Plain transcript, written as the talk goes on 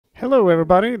Hello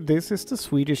everybody, this is the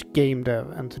Swedish Game Dev,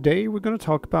 and today we're going to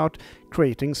talk about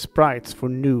creating sprites for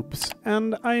noobs.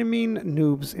 And I mean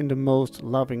noobs in the most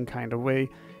loving kind of way,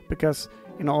 because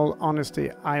in all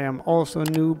honesty I am also a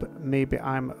noob. Maybe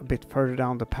I'm a bit further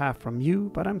down the path from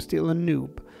you, but I'm still a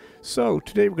noob. So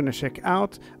today we're going to check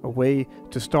out a way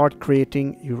to start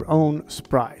creating your own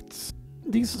sprites.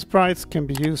 These sprites can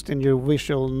be used in your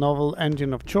visual novel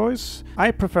engine of choice. I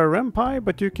prefer RenPy,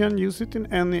 but you can use it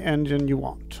in any engine you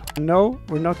want. No,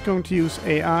 we're not going to use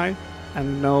AI,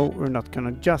 and no, we're not going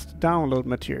to just download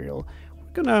material.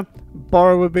 We're going to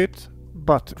borrow a bit,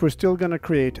 but we're still going to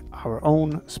create our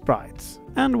own sprites.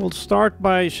 And we'll start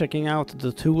by checking out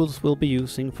the tools we'll be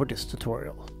using for this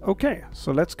tutorial. Okay,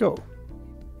 so let's go.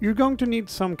 You're going to need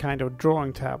some kind of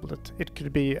drawing tablet. It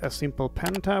could be a simple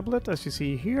pen tablet, as you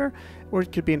see here, or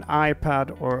it could be an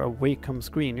iPad or a Wacom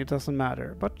screen, it doesn't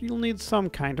matter, but you'll need some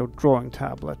kind of drawing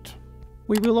tablet.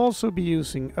 We will also be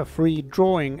using a free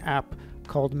drawing app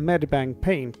called Medibang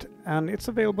Paint, and it's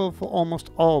available for almost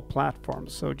all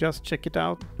platforms, so just check it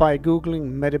out by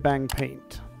googling Medibang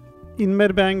Paint. In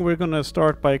Medibang we're going to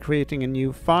start by creating a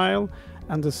new file,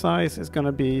 and the size is going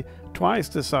to be twice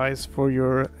the size for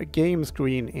your game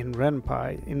screen in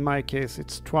RenPy. In my case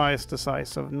it's twice the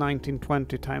size of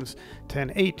 1920 x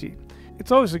 1080.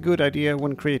 It's always a good idea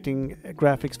when creating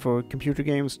graphics for computer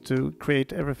games to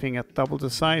create everything at double the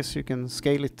size so you can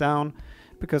scale it down,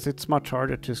 because it's much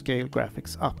harder to scale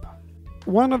graphics up.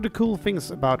 One of the cool things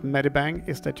about Medibang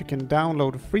is that you can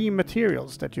download free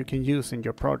materials that you can use in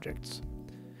your projects.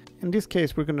 In this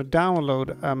case we're going to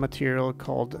download a material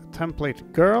called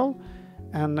Template Girl,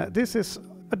 and this is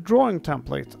a drawing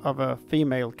template of a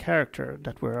female character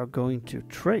that we are going to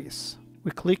trace.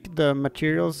 We click the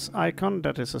materials icon,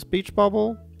 that is a speech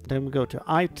bubble, then we go to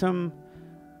item,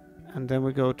 and then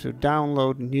we go to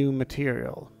download new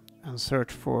material and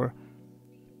search for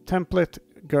Template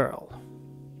Girl.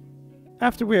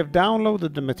 After we have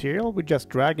downloaded the material, we just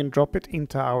drag and drop it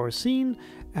into our scene,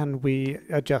 and we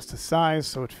adjust the size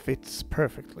so it fits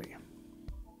perfectly.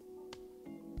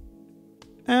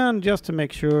 And just to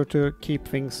make sure to keep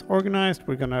things organized,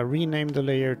 we're going to rename the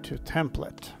layer to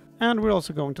template. And we're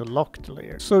also going to lock the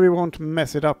layer so we won't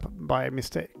mess it up by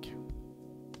mistake.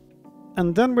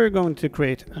 And then we're going to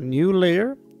create a new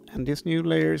layer, and this new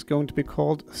layer is going to be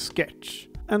called Sketch.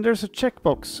 And there's a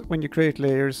checkbox when you create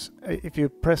layers. If you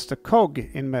press the cog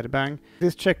in Medibang,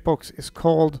 this checkbox is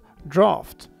called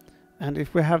Draft. And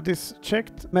if we have this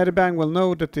checked, Medibang will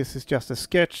know that this is just a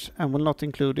sketch and will not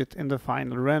include it in the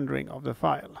final rendering of the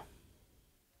file.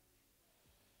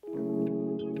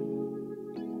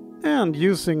 And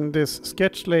using this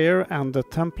sketch layer and the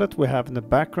template we have in the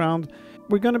background,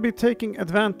 we're going to be taking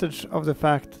advantage of the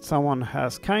fact that someone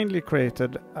has kindly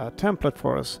created a template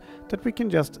for us that we can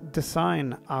just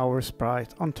design our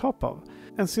sprite on top of.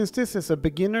 And since this is a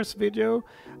beginner's video,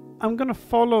 I'm gonna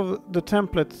follow the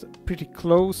template pretty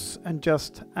close and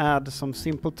just add some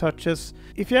simple touches.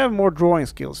 If you have more drawing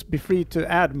skills, be free to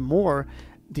add more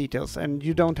details, and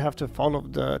you don't have to follow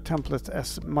the template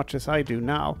as much as I do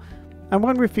now. And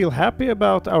when we feel happy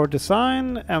about our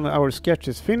design and our sketch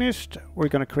is finished, we're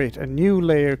gonna create a new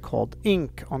layer called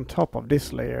Ink on top of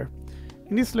this layer.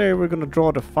 In this layer we're gonna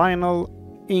draw the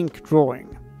final ink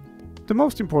drawing. The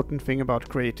most important thing about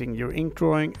creating your ink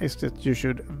drawing is that you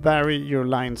should vary your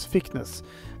line's thickness.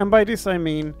 And by this I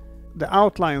mean the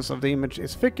outlines of the image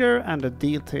is thicker and the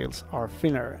details are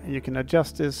thinner. And you can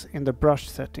adjust this in the brush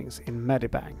settings in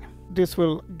Medibang. This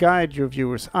will guide your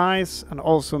viewer's eyes and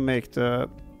also make the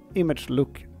image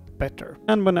look better.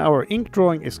 And when our ink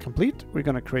drawing is complete, we're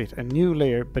going to create a new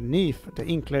layer beneath the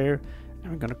ink layer,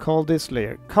 and we're going to call this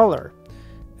layer Color.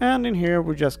 And in here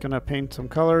we're just gonna paint some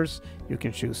colors. You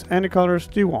can choose any colors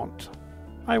you want.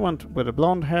 I went with a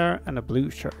blonde hair and a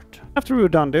blue shirt. After we've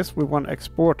done this, we want to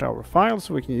export our file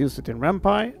so we can use it in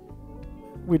RenPy.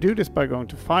 We do this by going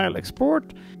to File,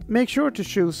 Export. Make sure to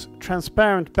choose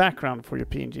transparent background for your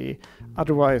PNG,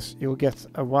 otherwise you'll get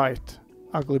a white,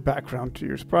 ugly background to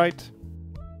your sprite.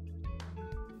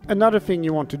 Another thing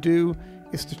you want to do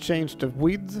is to change the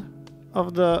width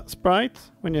of the sprite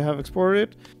when you have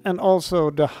exported it, and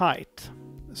also the height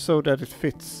so that it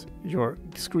fits your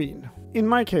screen. In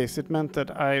my case it meant that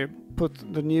I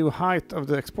put the new height of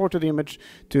the exported image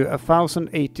to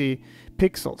 1080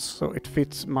 pixels so it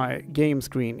fits my game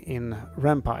screen in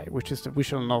RenPy, which is the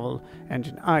visual novel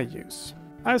engine I use.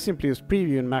 I simply use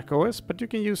Preview in macOS, but you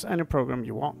can use any program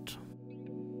you want.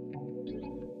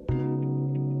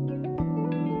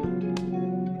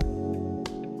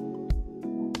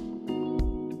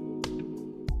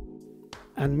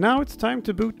 And now it's time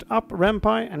to boot up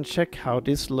RenPy and check how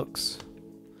this looks.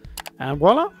 And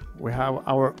voila, we have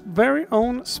our very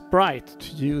own sprite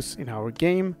to use in our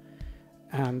game.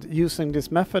 And using this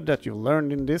method that you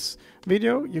learned in this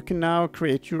video, you can now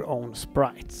create your own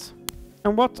sprites.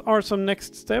 And what are some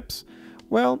next steps?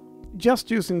 Well,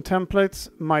 just using templates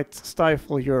might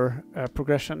stifle your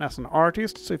progression as an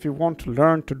artist. So if you want to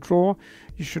learn to draw,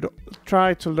 you should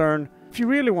try to learn. If you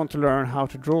really want to learn how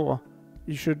to draw,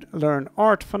 you should learn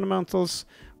art fundamentals,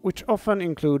 which often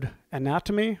include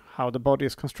anatomy, how the body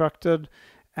is constructed,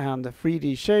 and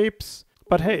 3D shapes.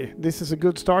 But hey, this is a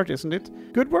good start, isn't it?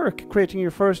 Good work creating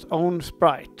your first own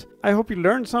sprite. I hope you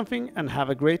learned something and have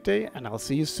a great day, and I'll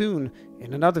see you soon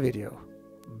in another video.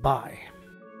 Bye.